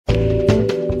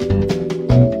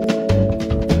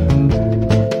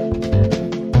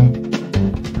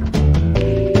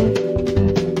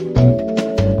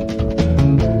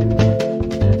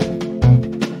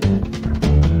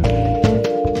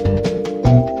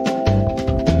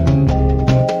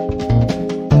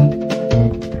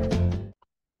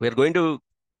We're going to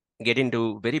get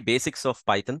into very basics of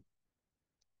Python.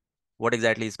 What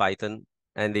exactly is Python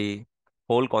and the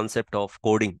whole concept of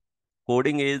coding.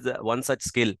 Coding is one such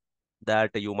skill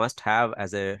that you must have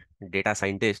as a data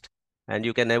scientist, and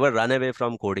you can never run away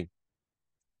from coding.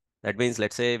 That means,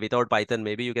 let's say, without Python,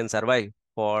 maybe you can survive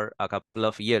for a couple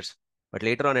of years. But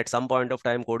later on, at some point of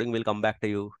time, coding will come back to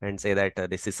you and say that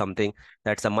this is something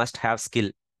that's a must-have skill.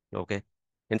 Okay.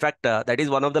 In fact, that is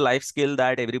one of the life skill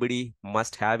that everybody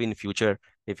must have in future.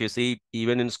 If you see,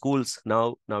 even in schools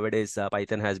nowadays,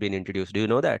 Python has been introduced. Do you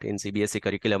know that in CBSE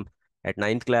curriculum at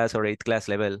ninth class or eighth class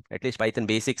level, at least Python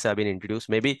basics have been introduced.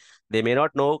 Maybe they may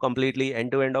not know completely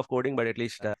end to end of coding, but at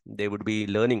least they would be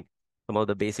learning some of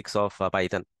the basics of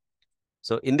Python.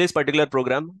 So in this particular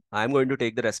program, I'm going to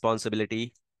take the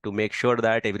responsibility to make sure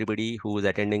that everybody who is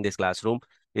attending this classroom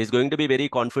is going to be very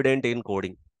confident in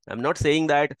coding. I'm not saying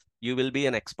that you will be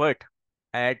an expert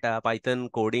at Python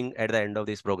coding at the end of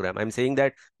this program. I'm saying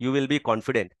that you will be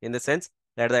confident in the sense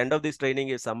that at the end of this training,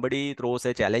 if somebody throws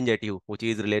a challenge at you, which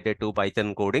is related to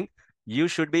Python coding, you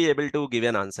should be able to give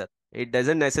an answer. It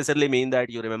doesn't necessarily mean that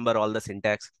you remember all the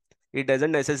syntax. It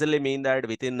doesn't necessarily mean that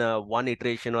within one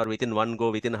iteration or within one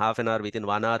go, within half an hour, within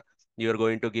 1 hour, you're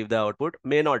going to give the output.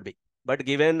 May not be. But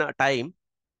given time,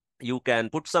 you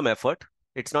can put some effort.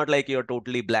 It's not like you're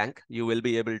totally blank. You will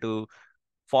be able to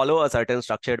follow a certain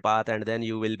structured path and then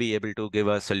you will be able to give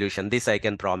a solution. This I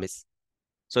can promise.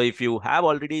 So if you have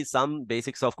already some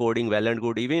basics of coding, well and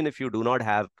good. Even if you do not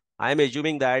have, I'm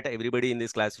assuming that everybody in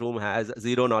this classroom has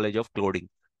zero knowledge of coding.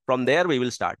 From there, we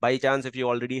will start. By chance, if you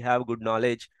already have good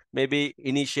knowledge, maybe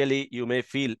initially you may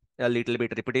feel a little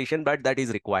bit repetition, but that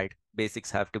is required.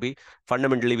 Basics have to be,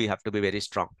 fundamentally, we have to be very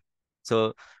strong.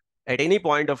 So at any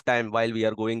point of time while we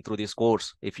are going through this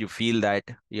course, if you feel that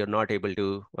you're not able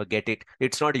to get it,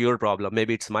 it's not your problem.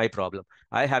 Maybe it's my problem.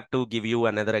 I have to give you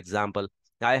another example.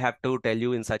 I have to tell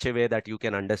you in such a way that you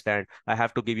can understand. I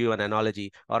have to give you an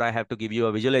analogy or I have to give you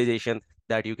a visualization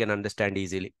that you can understand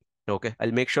easily. Okay.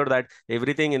 I'll make sure that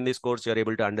everything in this course, you're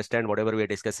able to understand whatever we are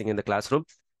discussing in the classroom.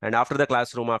 And after the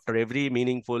classroom, after every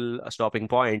meaningful stopping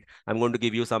point, I'm going to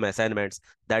give you some assignments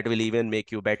that will even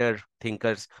make you better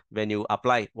thinkers when you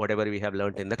apply whatever we have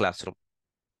learned in the classroom.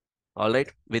 All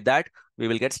right. With that, we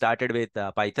will get started with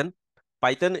Python.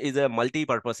 Python is a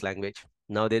multi-purpose language.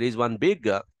 Now, there is one big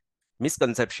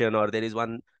misconception or there is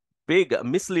one big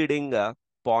misleading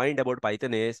point about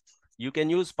Python is you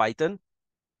can use Python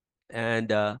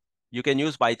and you can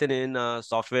use Python in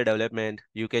software development.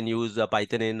 You can use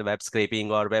Python in web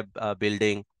scraping or web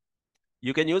building.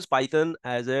 You can use Python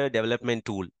as a development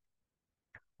tool,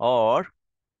 or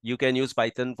you can use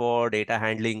Python for data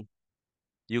handling.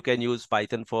 You can use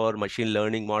Python for machine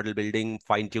learning, model building,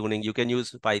 fine tuning. You can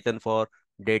use Python for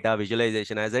data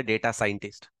visualization as a data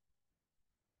scientist.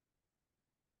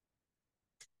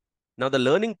 Now, the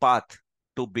learning path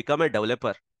to become a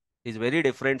developer is very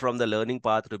different from the learning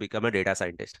path to become a data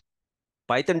scientist.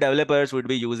 Python developers would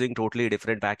be using totally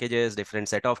different packages, different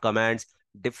set of commands,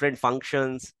 different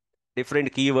functions,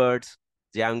 different keywords,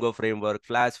 Django framework,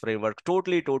 Flask framework,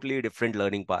 totally different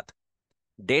learning path.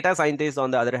 Data scientists,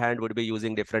 on the other hand, would be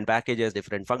using different packages,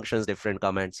 different functions, different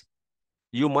commands.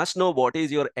 You must know what is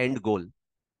your end goal.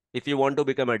 If you want to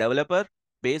become a developer,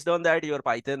 based on that, your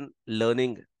Python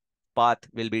learning path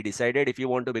will be decided. If you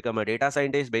want to become a data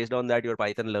scientist, based on that, your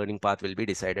Python learning path will be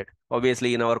decided.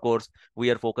 Obviously, in our course, we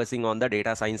are focusing on the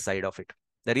data science side of it.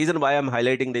 The reason why I'm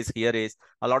highlighting this here is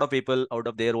a lot of people, out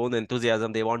of their own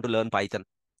enthusiasm, they want to learn Python.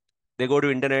 They go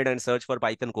to internet and search for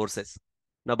Python courses.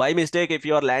 Now, by mistake, if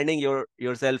you are landing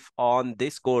yourself on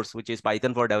this course, which is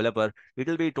Python for developer, you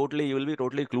will be totally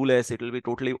clueless. It will be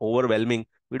totally overwhelming.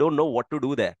 We don't know what to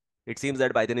do there. It seems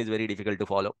that Python is very difficult to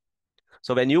follow.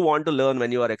 So when you want to learn,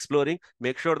 when you are exploring,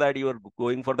 make sure that you are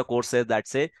going for the courses that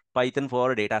say Python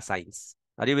for data science.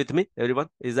 Are you with me, everyone?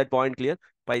 Is that point clear?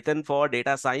 Python for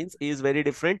data science is very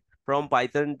different from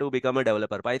Python to become a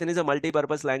developer. Python is a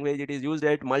multi-purpose language. It is used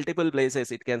at multiple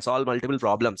places. It can solve multiple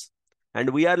problems.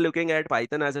 And we are looking at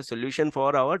Python as a solution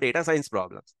for our data science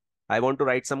problems. I want to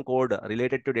write some code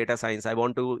related to data science. I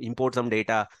want to import some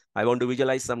data. I want to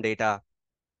visualize some data.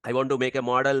 I want to make a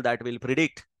model that will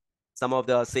predict some of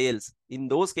the sales. In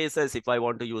those cases, if I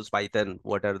want to use Python,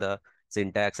 what are the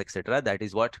syntax, etc. That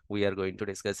is what we are going to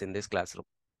discuss in this classroom.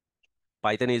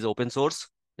 Python is open source.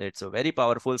 It's a very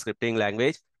powerful scripting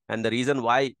language. And the reason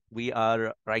why we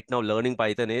are right now learning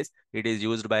Python is it is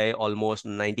used by almost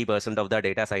 90% of the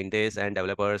data scientists and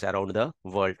developers around the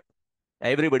world.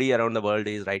 Everybody around the world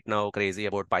is right now crazy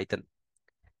about Python.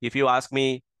 If you ask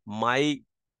me my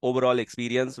overall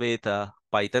experience with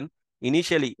Python,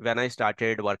 initially when I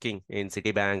started working in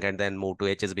Citibank and then moved to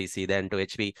HSBC, then to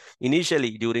HP,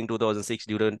 initially during 2006,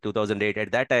 during 2008,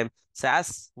 at that time,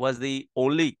 SAS was the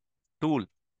only tool.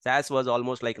 SAS was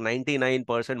almost like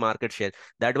 99% market share.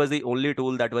 That was the only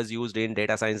tool that was used in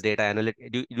data science, data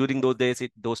analytics. During those days,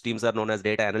 those teams are known as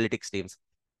data analytics teams.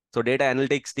 So data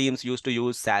analytics teams used to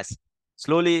use SAS.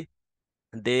 Slowly,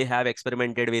 they have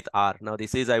experimented with R. Now,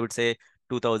 this is, I would say,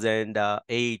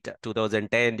 2008,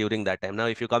 2010, during that time. Now,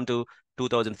 if you come to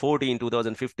 2014,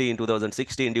 2015,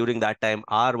 2016, during that time,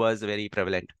 R was very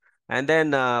prevalent. And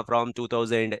then from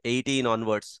 2018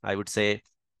 onwards, I would say,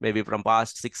 maybe from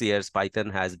past 6 years, Python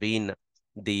has been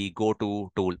the go-to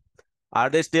tool. Are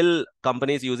there still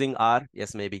companies using R?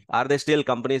 Yes, maybe. Are there still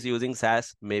companies using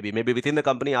SAS? Maybe. Maybe within the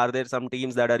company, are there some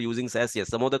teams that are using SAS? Yes.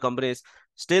 Some of the companies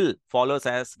still follow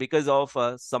SAS because of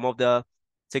some of the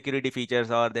security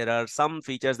features, or there are some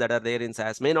features that are there in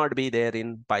SAS may not be there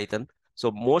in Python.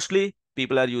 So mostly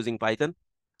people are using Python.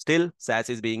 Still, SAS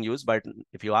is being used. But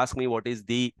if you ask me what is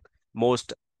the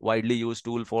most widely used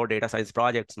tool for data science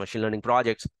projects, machine learning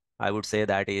projects, I would say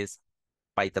that is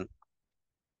Python.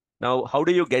 Now, how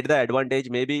do you get the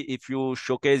advantage? Maybe if you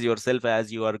showcase yourself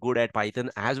as you are good at Python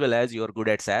as well as you are good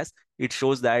at SAS, it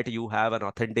shows that you have an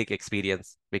authentic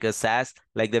experience. Because SAS,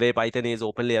 like the way Python is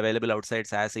openly available outside,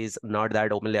 SAS is not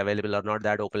that openly available or not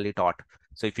that openly taught.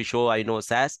 So if you show I know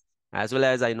SAS as well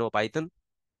as I know Python,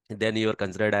 then you are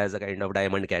considered as a kind of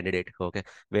diamond candidate, okay,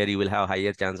 where you will have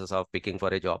higher chances of picking for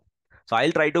a job. So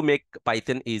I'll try to make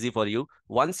Python easy for you.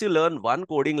 Once you learn one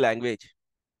coding language,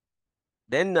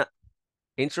 then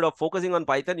instead of focusing on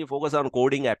Python, you focus on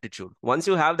coding aptitude. Once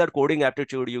you have that coding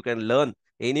aptitude, you can learn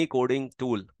any coding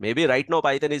tool. Maybe right now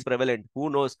Python is prevalent.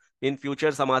 Who knows? In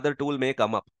future, some other tool may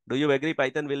come up. Do you agree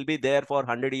Python will be there for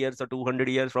 100 years or 200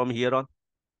 years from here on?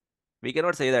 We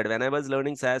cannot say that. When I was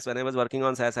learning SAS, when I was working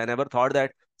on SAS, I never thought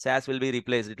that SAS will be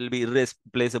replaced. It will be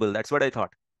irreplaceable. That's what I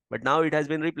thought. But now it has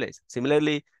been replaced.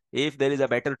 Similarly, if there is a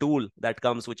better tool that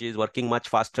comes, which is working much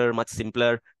faster, much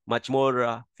simpler, much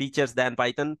more features than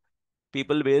Python,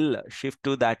 people will shift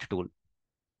to that tool.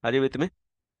 Are you with me?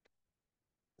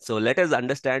 So let us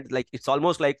understand, like it's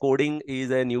almost like coding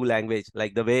is a new language,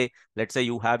 like the way, let's say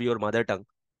you have your mother tongue.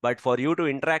 But for you to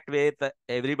interact with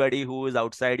everybody who is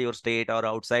outside your state or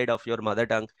outside of your mother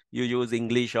tongue, you use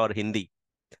English or Hindi.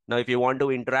 Now, if you want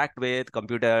to interact with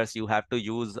computers, you have to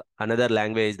use another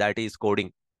language, that is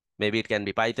coding. Maybe it can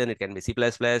be Python, it can be C++,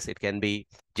 it can be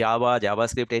Java,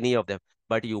 JavaScript, any of them.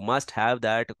 But you must have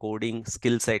that coding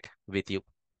skill set with you.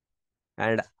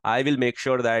 And I will make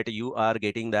sure that you are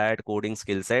getting that coding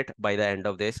skill set by the end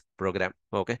of this program.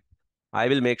 Okay. I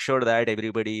will make sure that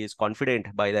everybody is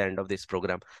confident by the end of this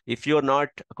program. If you're not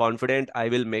confident, I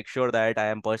will make sure that I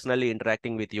am personally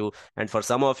interacting with you. And for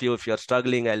some of you, if you're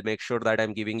struggling, I'll make sure that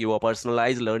I'm giving you a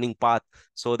personalized learning path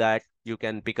so that you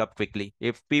can pick up quickly.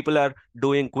 If people are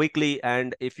doing quickly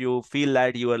and if you feel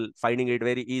that you are finding it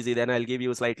very easy, then I'll give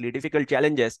you slightly difficult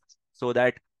challenges so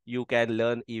that you can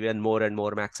learn even more and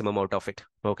more maximum out of it.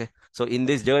 Okay. So in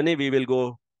this journey, we will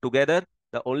go together.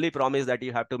 The only promise that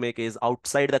you have to make is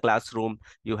outside the classroom,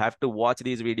 you have to watch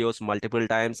these videos multiple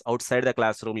times. Outside the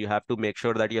classroom, you have to make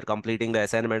sure that you're completing the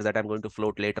assignments that I'm going to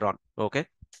float later on. Okay.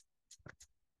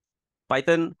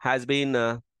 Python has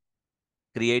been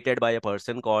created by a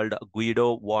person called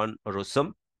Guido von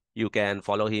Rossum. You can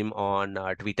follow him on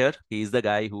Twitter. He is the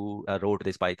guy who wrote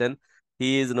this Python.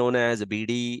 He is known as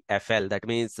BDFL. That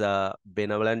means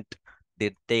Benevolent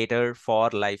Dictator for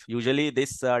Life. Usually,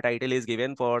 this title is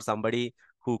given for somebody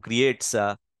who creates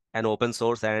an open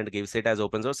source and gives it as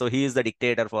open source. So he is the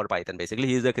dictator for Python. Basically,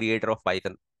 he is the creator of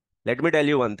Python. Let me tell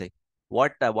you one thing.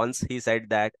 What once he said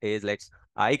that is,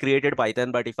 I created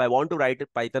Python, but if I want to write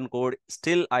Python code,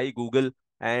 still I Google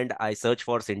and I search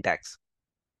for syntax.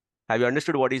 Have you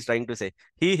understood what he's trying to say?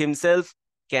 He himself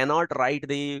cannot write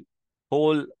the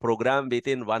whole program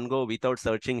within one go without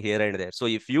searching here and there. So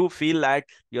if you feel that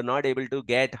you're not able to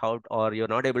get out or you're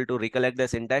not able to recollect the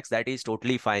syntax, that is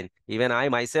totally fine. Even I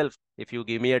myself, if you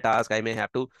give me a task, I may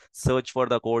have to search for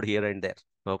the code here and there.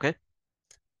 Okay.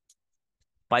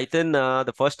 Python,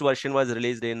 the first version was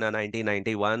released in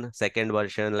 1991. Second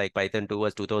version, like Python 2,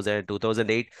 was 2000,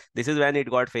 2008. This is when it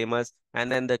got famous.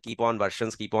 And then the keep on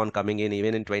versions keep on coming in.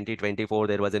 Even in 2024,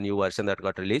 there was a new version that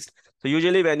got released. So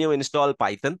usually when you install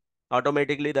Python,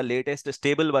 automatically the latest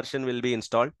stable version will be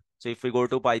installed. So if we go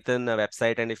to Python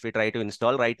website and if we try to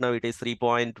install, right now it is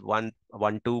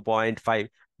 3.112.5.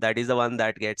 That is the one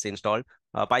that gets installed.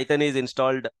 Python is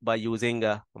installed by using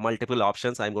multiple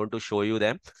options. I'm going to show you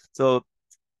them. So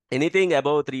anything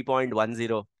above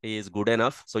 3.10 is good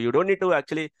enough. So you don't need to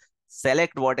actually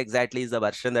select what exactly is the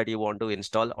version that you want to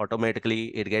install. Automatically,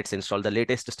 it gets installed, the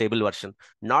latest stable version.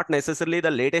 Not necessarily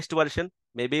the latest version.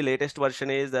 Maybe latest version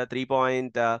is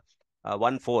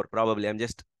 3.14, probably. I'm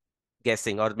just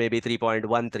guessing, or maybe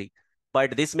 3.13.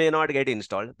 But this may not get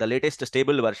installed. The latest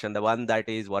stable version, the one that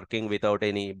is working without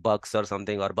any bugs or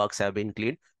something, or bugs have been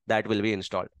cleaned, that will be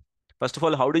installed. First of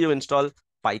all, how do you install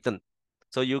Python?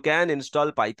 So you can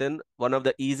install Python. One of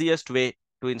the easiest way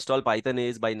to install Python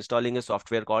is by installing a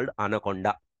software called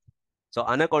Anaconda. So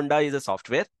Anaconda is a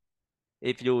software.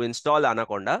 If you install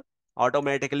Anaconda,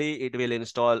 automatically it will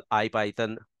install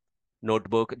IPython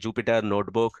notebook, Jupyter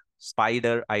notebook,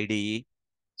 Spider IDE.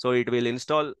 So it will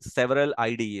install several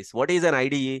IDEs. What is an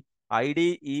IDE?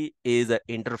 IDE is an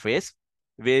interface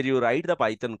where you write the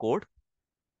Python code.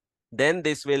 Then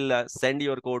this will send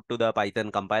your code to the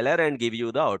Python compiler and give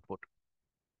you the output.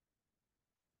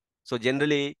 So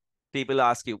generally, people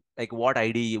ask you, like, what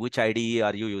IDE, which IDE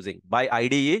are you using? By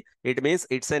IDE, it means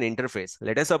it's an interface.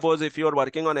 Let us suppose if you are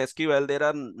working on SQL, there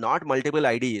are not multiple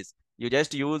IDEs. You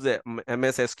just use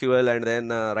MS SQL and then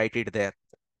write it there.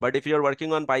 But if you're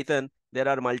working on Python, there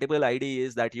are multiple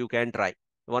IDEs that you can try.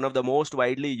 One of the most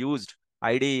widely used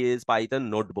IDE is Python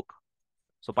Notebook.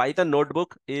 So Python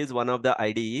Notebook is one of the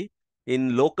IDE.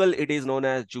 In local, it is known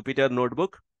as Jupyter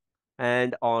Notebook,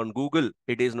 and on Google,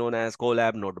 it is known as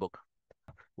Colab Notebook.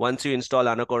 Once you install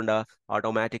Anaconda,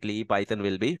 automatically Python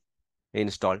will be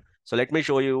installed. So let me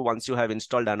show you, once you have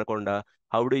installed Anaconda,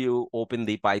 how do you open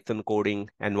the Python coding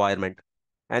environment.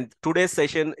 And today's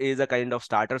session is a kind of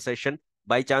starter session.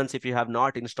 By chance, if you have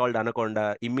not installed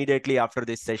Anaconda, immediately after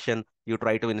this session, you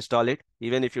try to install it.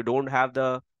 Even if you don't have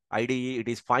the IDE, it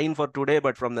is fine for today,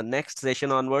 but from the next session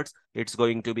onwards, it's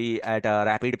going to be at a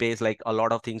rapid pace, like a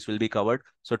lot of things will be covered.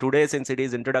 So today, since it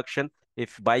is introduction,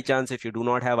 if by chance, if you do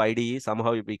not have IDE,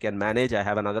 somehow we can manage. I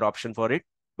have another option for it.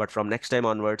 But from next time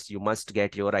onwards, you must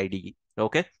get your IDE.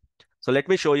 Okay. So let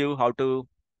me show you how to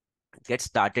get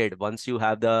started. Once you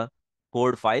have the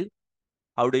code file,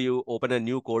 how do you open a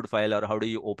new code file, or how do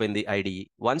you open the IDE?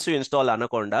 Once you install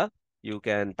Anaconda, you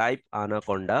can type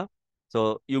Anaconda.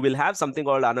 So you will have something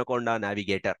called Anaconda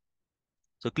Navigator.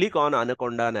 So click on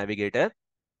Anaconda Navigator.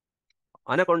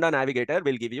 Anaconda Navigator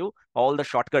will give you all the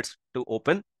shortcuts to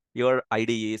open your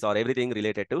IDEs or everything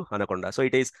related to Anaconda. So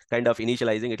it is kind of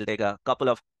initializing. It will take a couple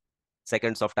of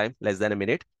seconds of time, less than a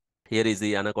minute. Here is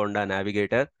the Anaconda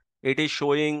Navigator. It is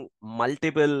showing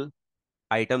multiple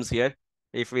items here.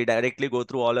 If we directly go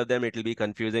through all of them, it will be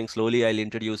confusing. Slowly, I'll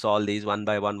introduce all these one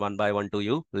by one to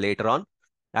you later on.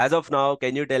 As of now,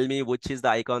 can you tell me which is the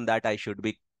icon that I should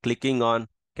be clicking on?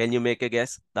 Can you make a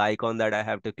guess? The icon that I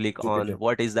have to click on, Jupyter.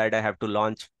 what is that I have to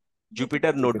launch?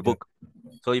 Jupyter Jupyter. Notebook.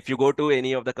 So if you go to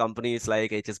any of the companies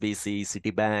like HSBC,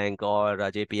 Citibank, or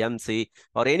JPMC,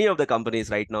 or any of the companies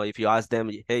right now, if you ask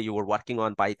them, hey, you were working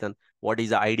on Python, what is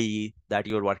the IDE that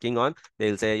you're working on?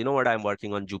 They'll say, you know what, I'm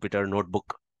working on Jupyter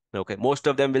Notebook. Okay, most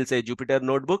of them will say Jupyter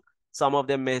Notebook. Some of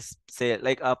them may say,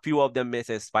 like a few of them may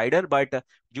say Spider, but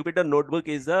Jupyter Notebook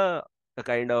is a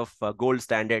kind of gold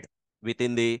standard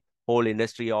within the whole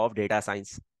industry of data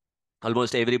science.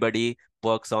 Almost everybody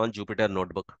works on Jupyter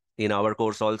Notebook. In our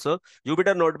course also,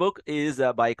 Jupyter Notebook is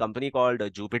by a company called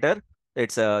Jupyter.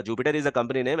 It's Jupyter is a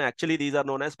company name. Actually, these are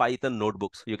known as Python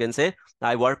notebooks. You can say,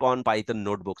 I work on Python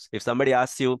notebooks. If somebody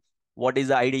asks you, what is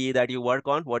the IDE that you work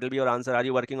on? What will be your answer? Are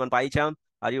you working on PyCharm?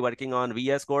 Are you working on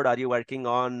VS Code? Are you working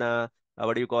on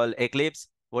what do you call Eclipse?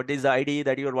 What is the IDE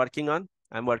that you're working on?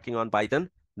 I'm working on Python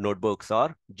notebooks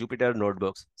or Jupyter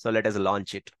notebooks. So let us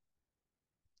launch it.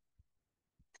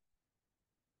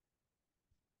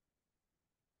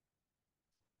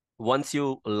 Once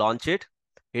you launch it,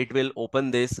 it will open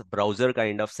this browser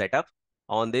kind of setup.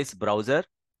 On this browser,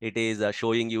 it is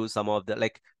showing you some of the,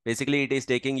 like, basically it is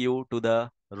taking you to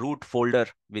the root folder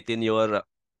within your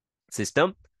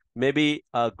system. Maybe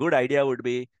a good idea would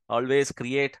be always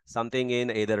create something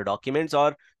in either documents,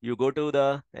 or you go to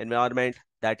the environment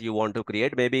that you want to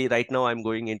create. Maybe right now I'm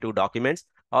going into documents,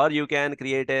 or you can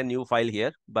create a new file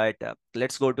here, but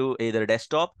let's go to either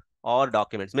desktop or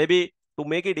documents. Maybe to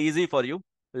make it easy for you,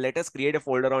 let us create a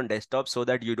folder on desktop so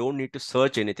that you don't need to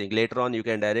search anything. Later on, you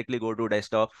can directly go to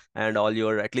desktop, and all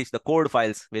your, at least the code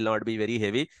files will not be very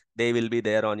heavy. They will be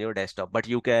there on your desktop, but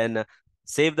you can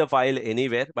save the file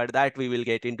anywhere, but that we will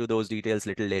get into those details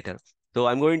little later. So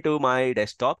I'm going to my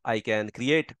desktop. I can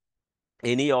create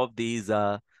any of these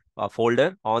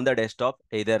folder on the desktop,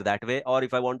 either that way, or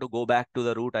if I want to go back to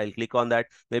the root, I'll click on that.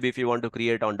 Maybe if you want to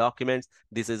create on documents,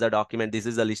 this is a document. This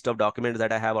is a list of documents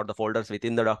that I have, or the folders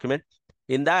within the document.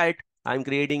 In that, I'm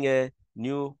creating a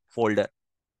new folder.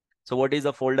 So what is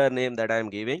the folder name that I'm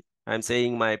giving? I'm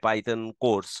saying my Python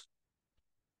course.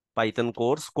 Python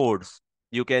course codes.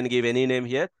 You can give any name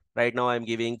here. Right now I'm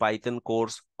giving Python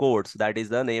course codes. That is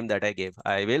the name that I gave.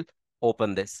 I will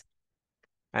open this.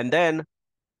 And then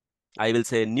I will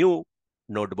say new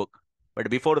notebook. But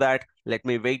before that, let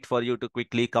me wait for you to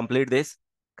quickly complete this.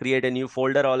 Create a new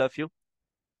folder, all of you.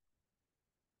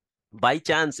 By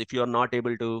chance, if you are not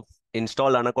able to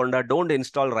install Anaconda, don't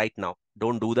install right now.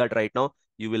 Don't do that right now.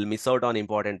 You will miss out on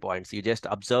important points. You just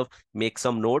observe, make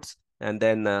some notes, and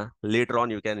then later on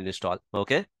you can install.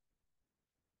 Okay.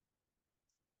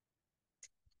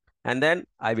 And then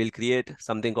I will create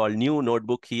something called new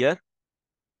notebook here.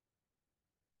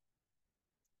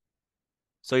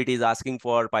 So it is asking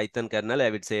for Python kernel. I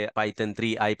would say Python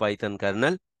 3 IPython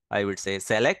kernel. I would say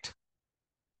select.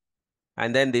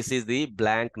 And then this is the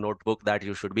blank notebook that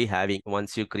you should be having.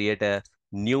 Once you create a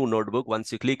new notebook,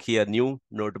 once you click here, new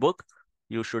notebook,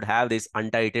 you should have this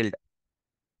untitled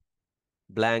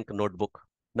blank notebook.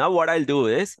 Now what I'll do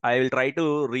is I will try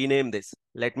to rename this.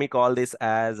 Let me call this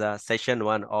as session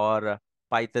 1 or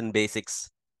Python basics.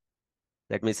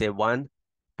 Let me say 1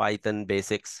 Python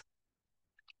basics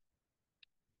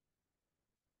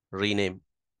rename.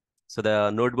 So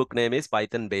the notebook name is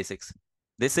Python basics.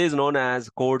 This is known as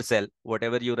code cell.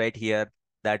 Whatever you write here,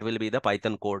 that will be the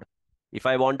Python code. If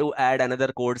I want to add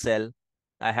another code cell,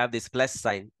 I have this plus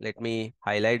sign. Let me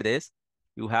highlight this.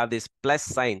 You have this plus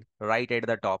sign right at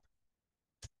the top.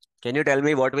 Can you tell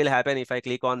me what will happen if I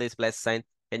click on this plus sign?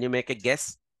 Can you make a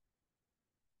guess?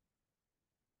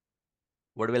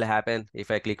 What will happen if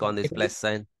I click on this It will, plus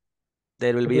sign?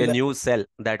 There will it be a will new cell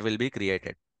that will be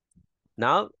created.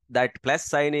 Now that plus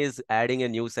sign is adding a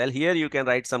new cell. Here you can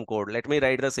write some code. Let me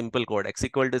write the simple code. X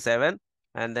equal to 7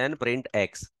 and then print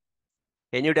X.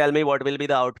 Can you tell me what will be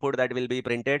the output that will be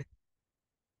printed?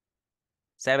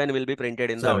 7 will be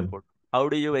printed in the 7. output. How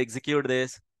do you execute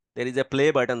this? There is a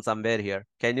play button somewhere here.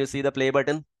 Can you see the play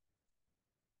button?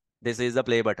 This is the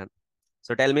play button.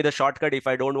 So tell me the shortcut if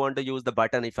I don't want to use the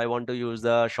button, if I want to use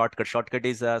the shortcut. Shortcut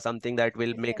is something that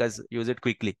will make us use it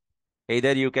quickly.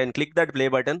 Either you can click that play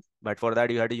button, but for that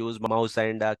you have to use mouse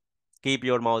and keep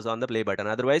your mouse on the play button.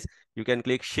 Otherwise, you can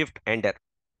click Shift Enter.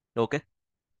 Okay.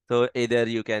 So either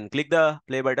you can click the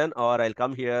play button or I'll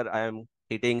come here. I am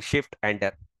hitting Shift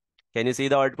Enter. Can you see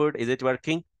the output? Is it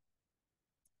working?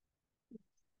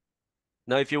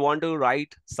 Now, if you want to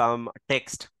write some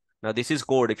text, now this is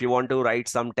code. If you want to write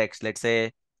some text, let's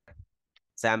say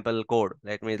sample code.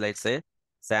 Let's say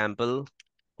sample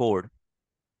code.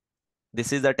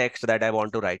 This is the text that I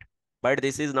want to write. But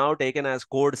this is now taken as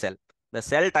code cell. The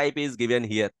cell type is given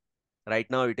here. Right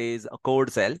now it is a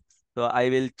code cell. So I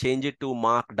will change it to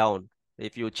markdown.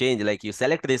 If you change, like you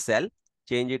select this cell,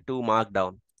 change it to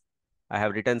markdown. I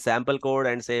have written sample code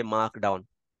and say markdown.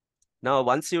 Now,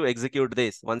 once you execute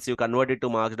this, once you convert it to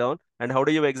markdown, and how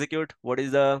do you execute? What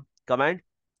is the command?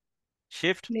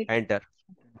 Shift Enter.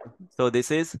 So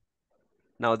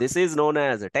now this is known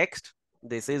as a text.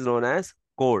 This is known as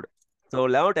code. So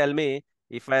now tell me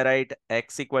if I write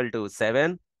X equal to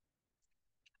 7,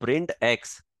 print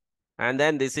X, and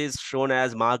then this is shown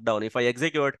as markdown. If I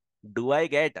execute, do I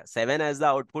get 7 as the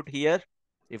output here?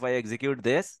 If I execute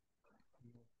this,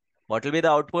 what will be the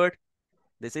output?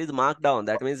 This is markdown.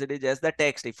 That means it is just the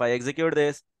text. If I execute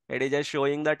this, it is just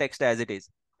showing the text as it is.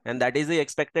 And that is the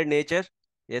expected nature.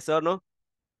 Yes or no?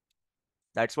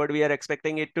 That's what we are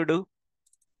expecting it to do,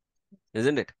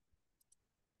 isn't it?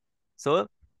 So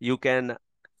you can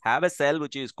have a cell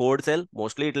which is code cell.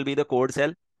 Mostly it will be the code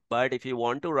cell. But if you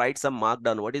want to write some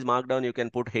markdown, what is markdown? You can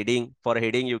put heading. For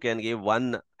heading, you can give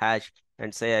one hash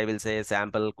and say, I will say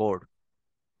sample code.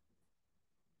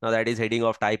 Now that is heading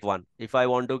of type 1. If I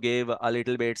want to give a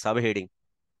little bit subheading,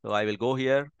 so I will go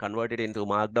here, convert it into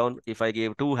markdown. If I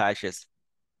give 2 hashes,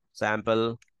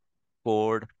 sample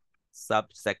code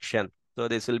subsection. So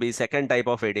this will be second type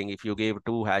of heading if you give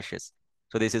 2 hashes.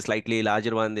 So this is slightly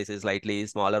larger one. This is slightly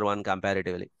smaller one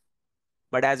comparatively.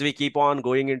 But as we keep on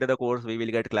going into the course, we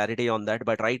will get clarity on that.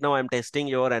 But right now I'm testing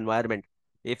your environment.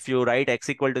 If you write X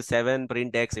equal to 7,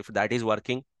 print X, if that is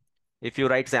working. If you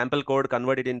write sample code,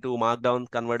 convert it into markdown,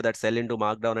 convert that cell into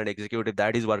markdown and execute if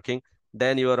that is working,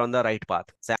 then you are on the right path.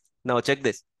 Now check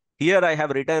this. Here I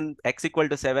have written X equal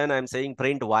to 7. I'm saying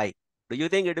print Y. Do you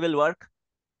think it will work?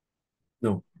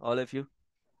 No. All of you?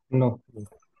 No.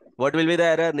 What will be the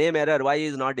error? Name error. Y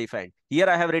is not defined. Here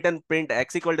I have written print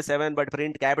X equal to 7, but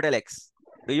print capital X.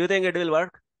 Do you think it will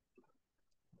work?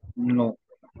 No.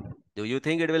 Do you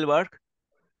think it will work?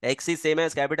 X is same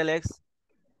as capital X?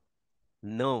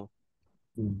 No.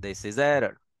 Mm. This is the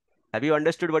error. Have you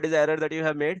understood what is the error that you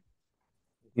have made?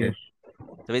 Yes.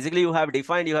 So basically you have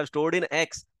defined, you have stored in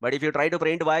X, but if you try to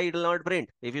print Y, it will not print.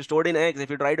 If you stored in X, if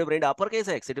you try to print uppercase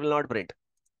X, it will not print.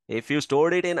 If you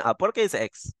stored it in uppercase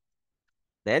X,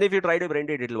 then if you try to print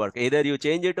it, it will work. Either you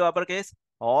change it to uppercase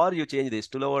or you change this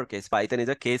to lowercase. Python is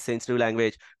a case sensitive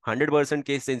language, 100%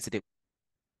 case sensitive.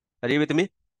 Are you with me?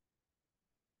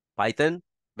 Python,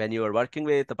 when you are working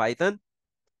with Python,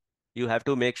 you have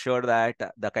to make sure that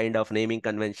the kind of naming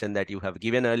convention that you have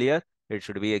given earlier, it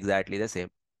should be exactly the same.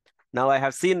 Now, I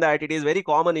have seen that it is very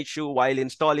common issue while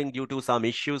installing due to some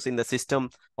issues in the system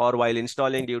or while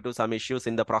installing due to some issues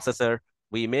in the processor,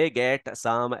 we may get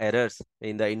some errors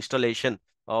in the installation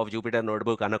of Jupyter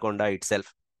Notebook Anaconda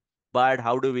itself. But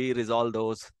how do we resolve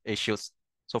those issues?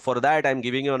 So for that, I'm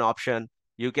giving you an option.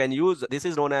 You can use, this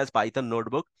is known as Python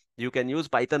Notebook. You can use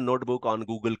Python Notebook on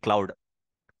Google Cloud.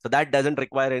 So that doesn't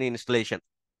require any installation.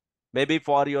 Maybe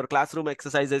for your classroom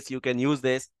exercises, you can use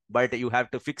this, but you have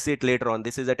to fix it later on.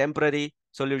 This is a temporary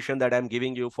solution that I'm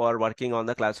giving you for working on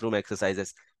the classroom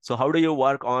exercises. So how do you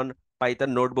work on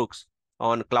Python notebooks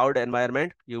on cloud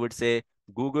environment? You would say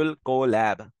Google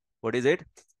Colab. What is it?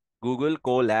 Google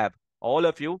Colab. All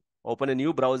of you open a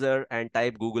new browser and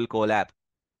type Google Colab.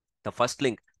 The first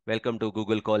link, welcome to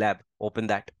Google Colab. Open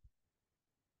that.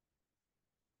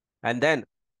 And then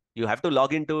you have to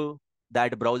log into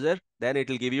that browser. Then it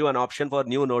will give you an option for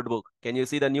new notebook. Can you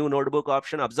see the new notebook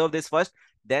option? Observe this first,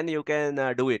 then you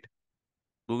can do it.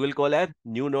 Google Colab,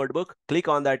 new notebook, click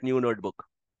on that new notebook.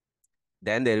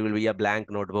 Then there will be a blank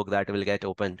notebook that will get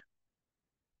opened.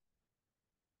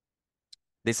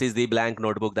 This is the blank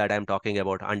notebook that I'm talking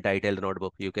about, untitled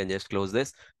notebook. You can just close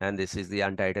this, and this is the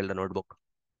untitled notebook.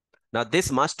 Now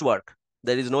this must work.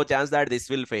 There is no chance that this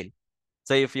will fail.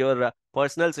 So if your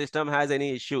personal system has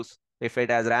any issues, if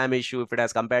it has RAM issue, if it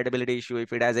has compatibility issue,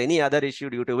 if it has any other issue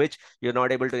due to which you're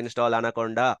not able to install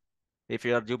Anaconda, if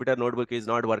your Jupyter notebook is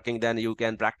not working, then you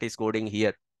can practice coding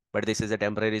here. But this is a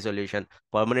temporary solution.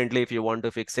 Permanently, if you want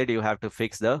to fix it, you have to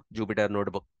fix the Jupyter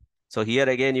notebook. So here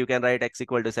again, you can write x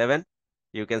equal to 7.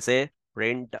 You can say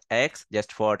print x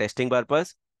just for testing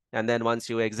purpose. And then once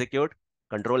you execute,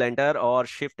 Control Enter or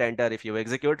Shift Enter if you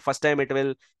execute. First time it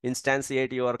will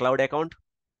instantiate your cloud account,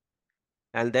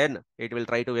 and then it will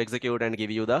try to execute and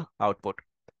give you the output.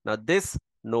 Now this,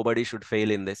 nobody should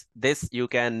fail in this. This you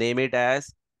can name it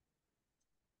as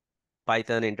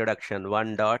Python introduction,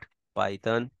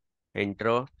 1.python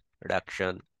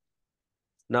introduction.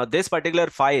 Now this particular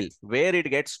file, where it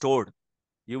gets stored,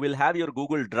 you will have your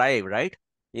Google Drive, right?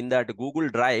 In that Google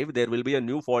Drive, there will be a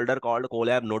new folder called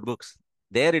Colab Notebooks.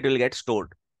 There it will get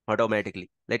stored automatically.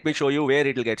 Let me show you where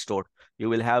it will get stored. You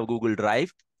will have Google Drive.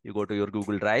 You go to your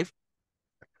Google Drive.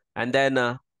 And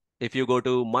then if you go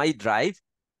to My Drive,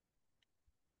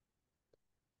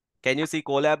 can you see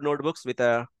Colab notebooks with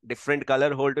a different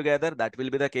color altogether? That will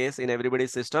be the case in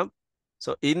everybody's system.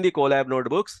 So in the Colab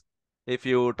notebooks, if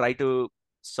you try to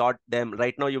sort them,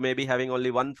 right now you may be having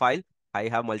only one file. I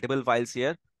have multiple files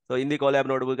here. So in the Colab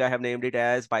notebook, I have named it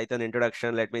as Python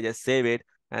introduction. Let me just save it.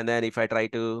 And then if I try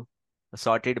to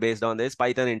sort it based on this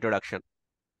Python introduction.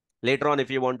 Later on,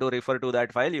 if you want to refer to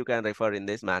that file, you can refer in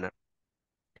this manner.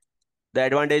 The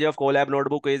advantage of Colab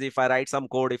notebook is if I write some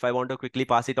code, if I want to quickly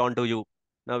pass it on to you.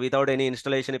 Now, without any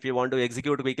installation, if you want to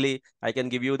execute quickly, I can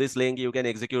give you this link. You can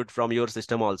execute from your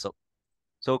system also.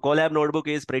 So Colab notebook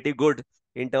is pretty good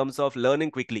in terms of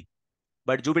learning quickly.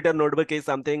 But Jupyter notebook is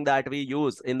something that we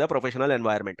use in the professional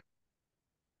environment.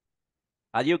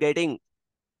 Are you getting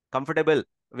comfortable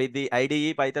with the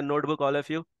IDE Python notebook, all of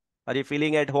you? Are you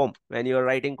feeling at home when you're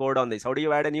writing code on this? How do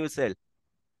you add a new cell?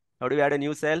 How do you add a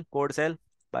new cell, code cell?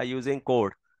 By using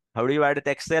code. How do you add a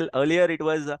text cell? Earlier, it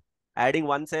was adding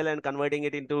one cell and converting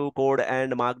it into code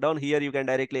and markdown. Here, you can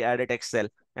directly add a text cell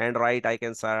and write, I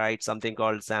can write something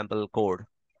called sample code.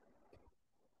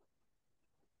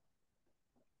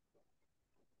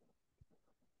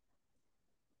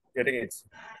 Getting it.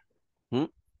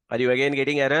 Are you again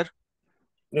getting error?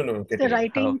 No, So getting it.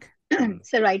 writing, Okay.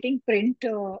 so writing print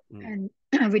and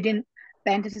within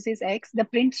parentheses X, the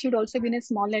print should also be in a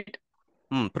small letter.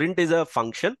 Print is a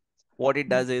function. What it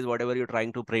does is whatever you're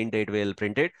trying to print, it will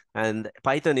print it. And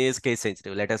Python is case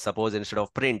sensitive. Let us suppose instead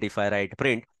of print, if I write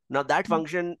print, now that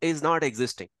function is not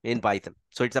existing in Python.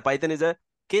 So it's a Python is a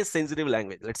case sensitive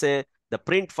language. Let's say the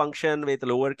print function with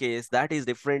lowercase, that is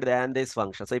different than this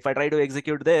function. So if I try to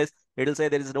execute this, it will say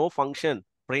there is no function.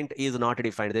 Print is not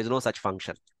defined. There is no such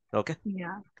function. Okay.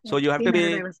 Yeah. So you have to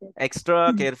be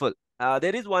extra careful.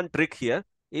 There is one trick here.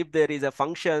 If there is a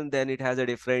function, then it has a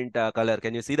different color.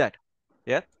 Can you see that?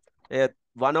 Yeah.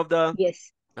 One of the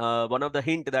Yes.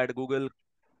 hint that Google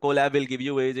Colab will give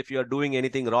you is if you are doing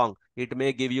anything wrong, it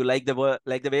may give you like the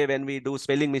way when we do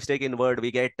spelling mistake in Word,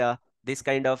 we get this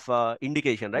kind of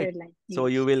indication, right? Red line. So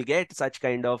you Yes. will get such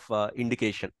kind of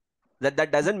indication.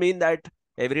 That doesn't mean that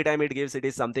every time it gives it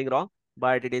is something wrong,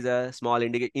 but it is a small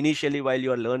indication. Initially, while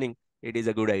you are learning, it is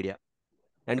a good idea.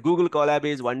 And Google Colab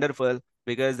is wonderful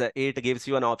because it gives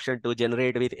you an option to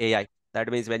generate with AI. That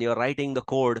means when you're writing the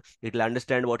code, it'll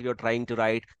understand what you're trying to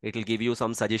write. It'll give you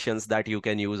some suggestions that you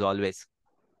can use always.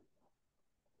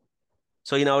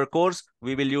 So in our course,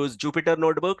 we will use Jupyter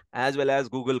Notebook as well as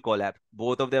Google Colab.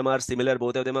 Both of them are similar.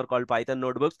 Both of them are called Python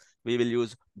notebooks. We will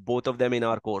use both of them in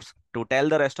our course. To tell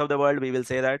the rest of the world, we will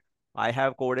say that I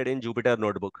have coded in Jupyter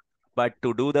Notebook. But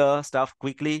to do the stuff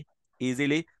quickly,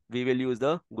 easily, we will use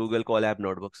the Google Colab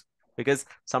notebooks. Because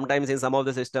sometimes in some of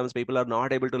the systems, people are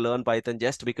not able to learn Python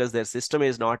just because their system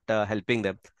is not helping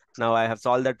them. Now I have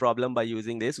solved that problem by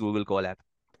using this Google Colab.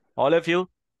 All of you,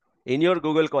 in your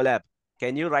Google Colab,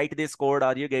 can you write this code?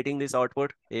 Are you getting this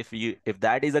output? If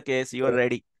that is the case, you are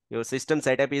ready. Your system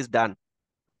setup is done.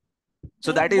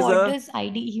 So that is What does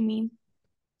IDE mean?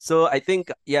 So I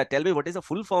think, yeah, tell me what is the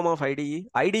full form of IDE?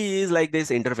 IDE is like this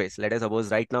interface. Let us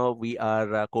suppose right now we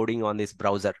are coding on this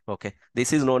browser. Okay.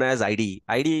 This is known as IDE.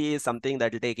 IDE is something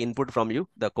that will take input from you,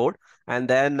 the code, and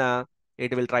then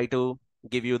it will try to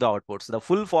give you the outputs. The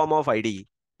full form of IDE.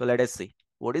 So let us see.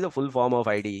 What is the full form of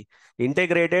IDE?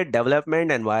 Integrated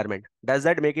Development Environment. Does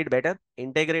that make it better?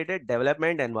 Integrated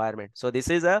Development Environment. So this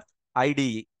is a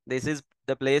IDE. This is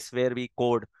the place where we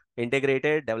code.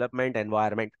 Integrated Development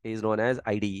Environment is known as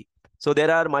IDE. So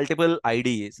there are multiple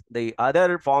IDEs. The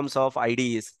other forms of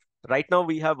IDEs, right now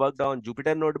we have worked on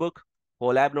Jupyter Notebook,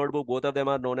 Colab Notebook. Both of them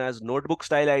are known as notebook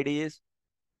style IDEs.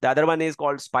 The other one is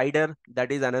called Spider.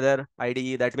 That is another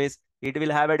IDE. That means it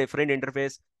will have a different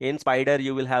interface. In Spider,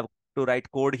 you will have to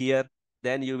write code here.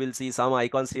 Then you will see some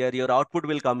icons here. Your output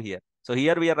will come here. So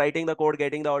here we are writing the code,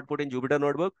 getting the output in Jupyter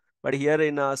Notebook. But here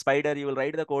in Spider, you will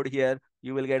write the code here.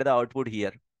 You will get the output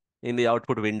here in the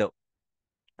output window.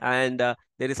 And there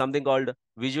is something called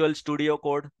Visual Studio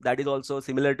Code that is also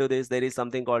similar to this. There is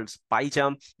something called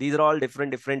PyCharm. These are all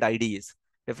different IDEs.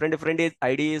 Different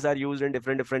IDEs are used in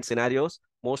different scenarios,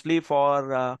 mostly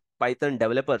for Python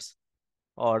developers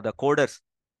or the coders,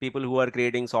 people who are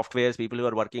creating softwares, people who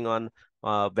are working on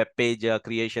web page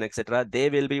creation, etc.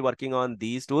 They will be working on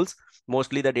these tools.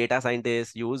 Mostly the data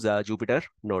scientists use Jupyter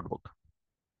Notebook.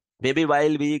 Maybe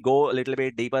while we go a little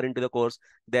bit deeper into the course,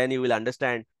 then you will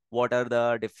understand what are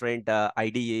the different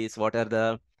IDEs, what are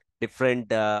the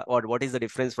different, or what is the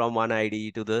difference from one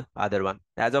IDE to the other one.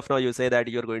 As of now, you say that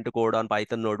you're going to code on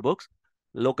Python notebooks.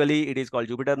 Locally, it is called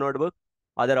Jupyter Notebook.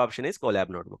 Other option is Colab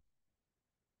Notebook.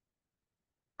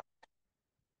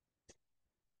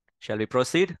 Shall we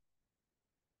proceed?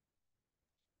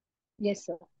 Yes,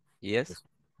 sir. Yes.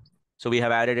 So we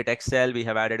have added a text cell, we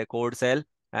have added a code cell,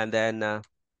 and then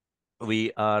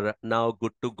we are now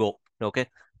good to go. Okay.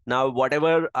 Now,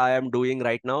 whatever I am doing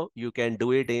right now, you can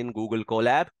do it in Google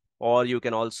Colab, or you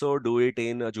can also do it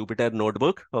in a Jupyter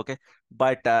Notebook. Okay.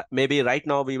 But maybe right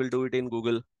now we will do it in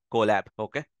Google Colab.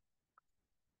 Okay.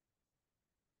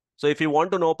 So if you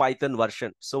want to know Python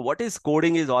version, so what is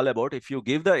coding is all about? If you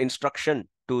give the instruction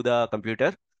to the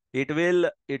computer,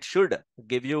 it should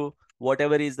give you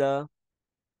whatever is the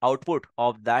output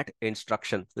of that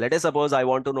instruction. Let us suppose I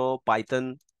want to know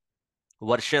Python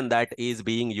version that is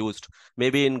being used.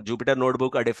 Maybe in Jupyter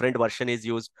Notebook, a different version is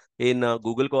used. In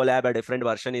Google Colab, a different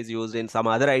version is used. In some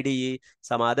other IDE,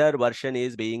 some other version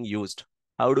is being used.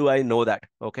 How do I know that?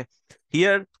 Okay.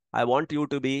 Here, I want you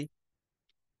to be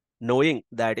knowing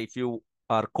that if you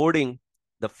are coding,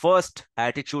 the first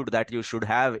attitude that you should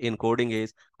have in coding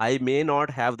is, I may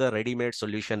not have the ready-made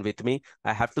solution with me.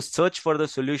 I have to search for the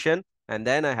solution and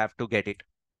then I have to get it.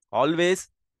 Always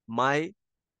my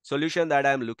solution that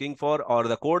I'm looking for or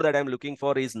the code that I'm looking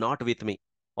for is not with me.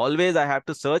 Always I have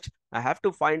to search. I have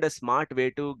to find a smart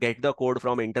way to get the code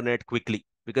from internet quickly,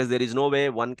 because there is no way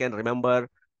one can remember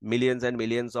millions and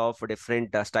millions of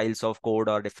different styles of code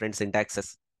or different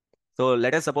syntaxes. So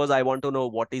let us suppose I want to know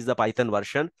what is the Python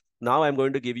version. Now I'm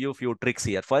going to give you a few tricks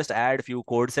here. First, add few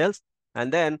code cells,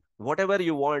 and then whatever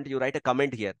you want, you write a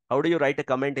comment here. How do you write a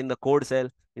comment in the code cell?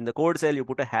 In the code cell, you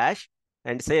put a hash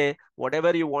and say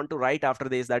whatever you want to write after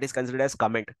this, that is considered as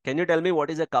comment. Can you tell me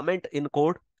what is a comment in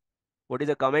code? What is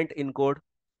a comment in code?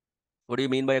 What do you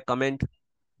mean by a comment?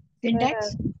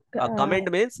 Syntax. A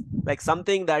comment means like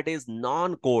something that is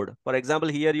non-code. For example,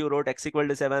 here you wrote x equal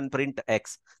to 7, print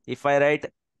x. If I write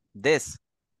this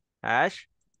hash,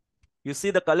 you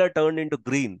see the color turned into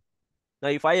green. Now,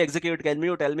 if I execute, can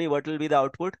you tell me what will be the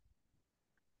output?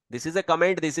 This is a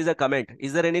comment. This is a comment.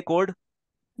 Is there any code?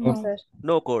 No, No. sir.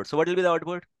 No code. So what will be the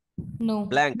output? No.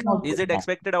 Blank. No. Is it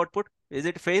expected output? Is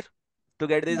it fair to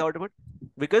get this No. output?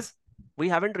 Because we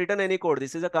haven't written any code.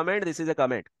 This is a comment. This is a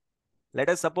comment. Let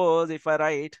us suppose if I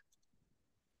write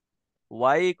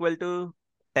y equal to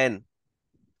 10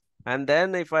 and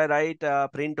then if I write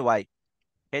print y,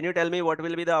 can you tell me what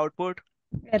will be the output?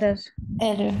 Error.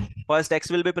 Error. First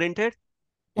x will be printed.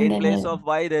 And In then place error. of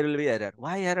y, there will be error.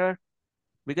 Why error?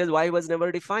 Because y was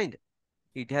never defined.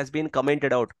 It has been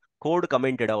commented out. Code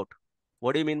commented out.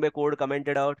 What do you mean by code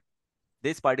commented out?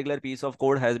 This particular piece of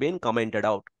code has been commented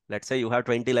out. Let's say you have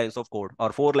 20 lines of code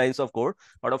or 4 lines of code.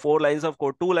 Out of 4 lines of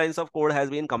code, 2 lines of code has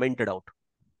been commented out.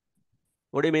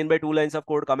 What do you mean by 2 lines of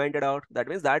code commented out? That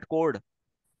means that code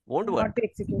won't Will work. not be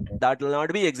executed. That will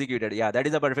not be executed. Yeah, that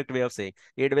is a perfect way of saying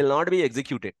it will not be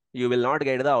executed. You will not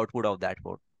get the output of that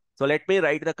code. So let me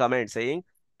write the comment saying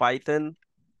Python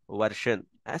version.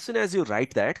 As soon as you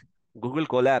write that, Google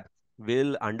Colab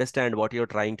will understand what you're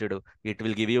trying to do. It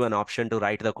will give you an option to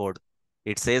write the code.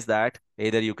 It says that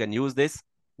either you can use this.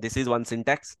 This is one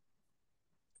syntax.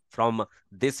 From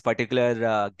this particular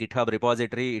GitHub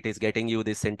repository, it is getting you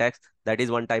this syntax. That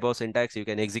is one type of syntax you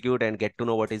can execute and get to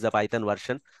know what is the Python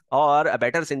version. Or a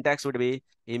better syntax would be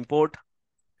import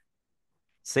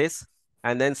sys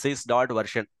and then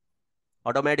sys.version.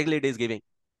 Automatically it is giving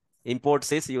import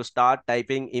sys. You start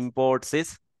typing import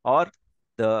sys, or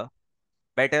the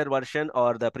better version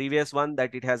or the previous one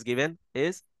that it has given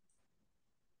is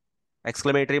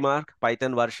exclamatory mark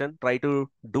Python version. Try to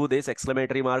do this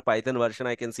exclamatory mark Python version.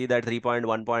 I can see that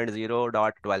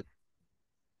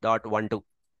 3.1.0.12.12.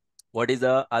 What is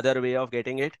the other way of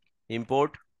getting it?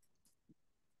 Import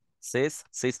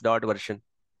sys.version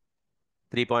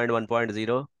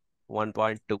 3.1.0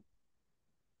 1.2.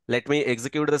 Let me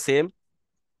execute the same.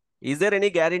 Is there any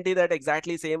guarantee that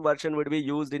exactly same version would be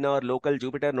used in our local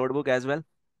Jupyter notebook as well?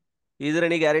 Is there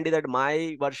any guarantee that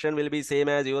my version will be same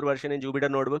as your version in Jupyter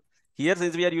notebook? Here,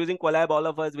 since we are using Colab, all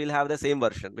of us will have the same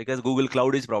version because Google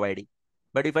Cloud is providing.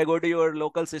 But if I go to your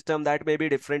local system, that may be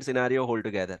different scenario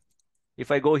altogether.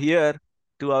 If I go here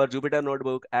to our Jupyter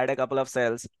notebook, add a couple of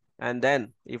cells, and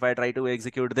then if I try to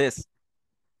execute this,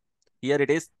 here it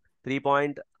is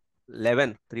 3.11,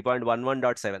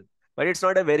 3.11.7. But it's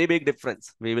not a very big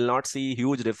difference. We will not see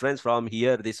huge difference from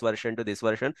here, this version to this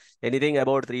version. Anything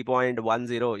about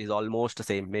 3.10 is almost the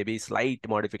same. Maybe slight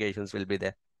modifications will be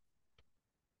there.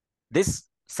 This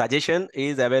suggestion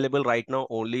is available right now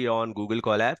only on Google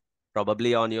Colab.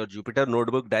 Probably on your Jupyter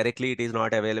notebook directly, it is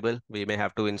not available. We may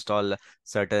have to install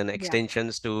certain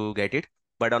extensions to get it.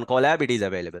 But on Colab, it is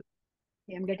available.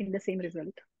 Yeah, I'm getting the same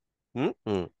result.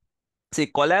 See,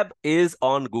 Colab is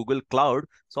on Google Cloud.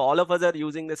 So all of us are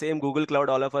using the same Google Cloud.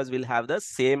 All of us will have the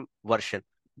same version.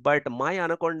 But my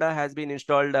Anaconda has been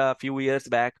installed a few years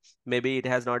back. Maybe it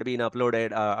has not been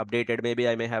updated. Maybe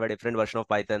I may have a different version of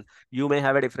Python. You may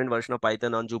have a different version of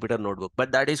Python on Jupyter Notebook.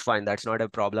 But that is fine. That's not a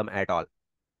problem at all.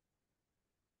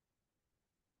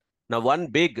 Now, one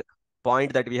big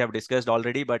point that we have discussed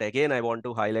already, but again, I want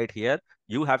to highlight here.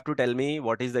 You have to tell me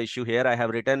what is the issue here. I have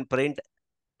written print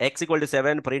x equal to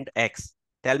 7, print x.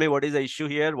 Tell me what is the issue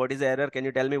here. What is the error? Can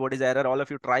you tell me what is the error? All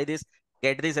of you try this.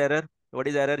 Get this error. What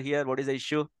is the error here? What is the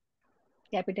issue?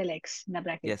 Capital X in the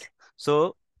bracket. Yes.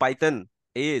 So Python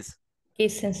is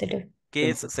Case sensitive.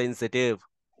 Case sensitive.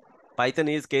 Python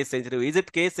is case sensitive. Is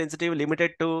it case sensitive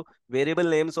limited to variable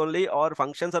names only, or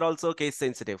functions are also case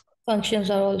sensitive?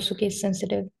 Functions are also case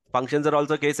sensitive. Functions are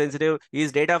also case sensitive.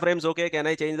 Is data frames okay? Can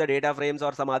I change the data frames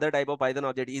or some other type of Python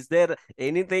object? Is there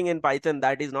anything in Python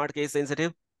that is not case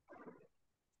sensitive?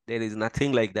 There is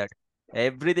nothing like that.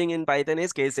 Everything in Python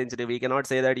is case sensitive. We cannot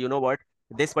say that, you know what,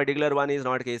 this particular one is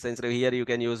not case sensitive. Here you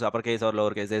can use uppercase or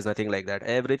lowercase. There's nothing like that.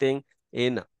 Everything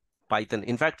in Python.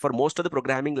 In fact, for most of the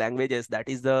programming languages, that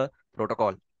is the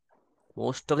protocol.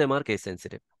 Most of them are case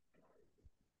sensitive.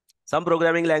 Some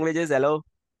programming languages allow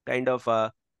kind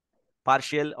of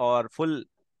partial or full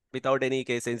without any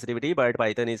case sensitivity, but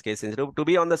Python is case sensitive. To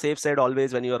be on the safe side,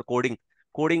 always when you are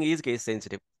coding is case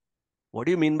sensitive. What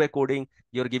do you mean by coding?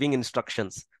 You're giving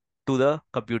instructions to the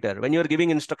computer. When you're giving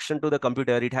instruction to the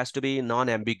computer, it has to be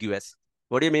non-ambiguous.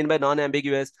 What do you mean by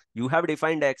non-ambiguous? You have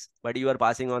defined X, but you are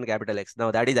passing on capital X.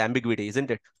 Now that is ambiguity, isn't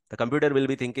it? The computer will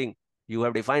be thinking, you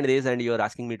have defined this and you are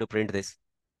asking me to print this.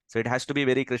 So it has to be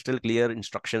very crystal clear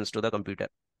instructions to the computer.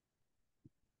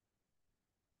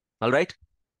 All right.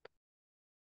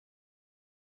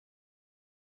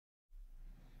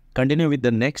 Continue with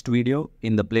the next video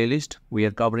in the playlist. We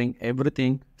are covering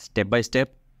everything step by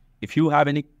step. If you have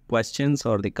any questions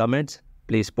or the comments,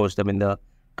 please post them in the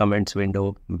comments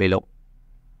window below.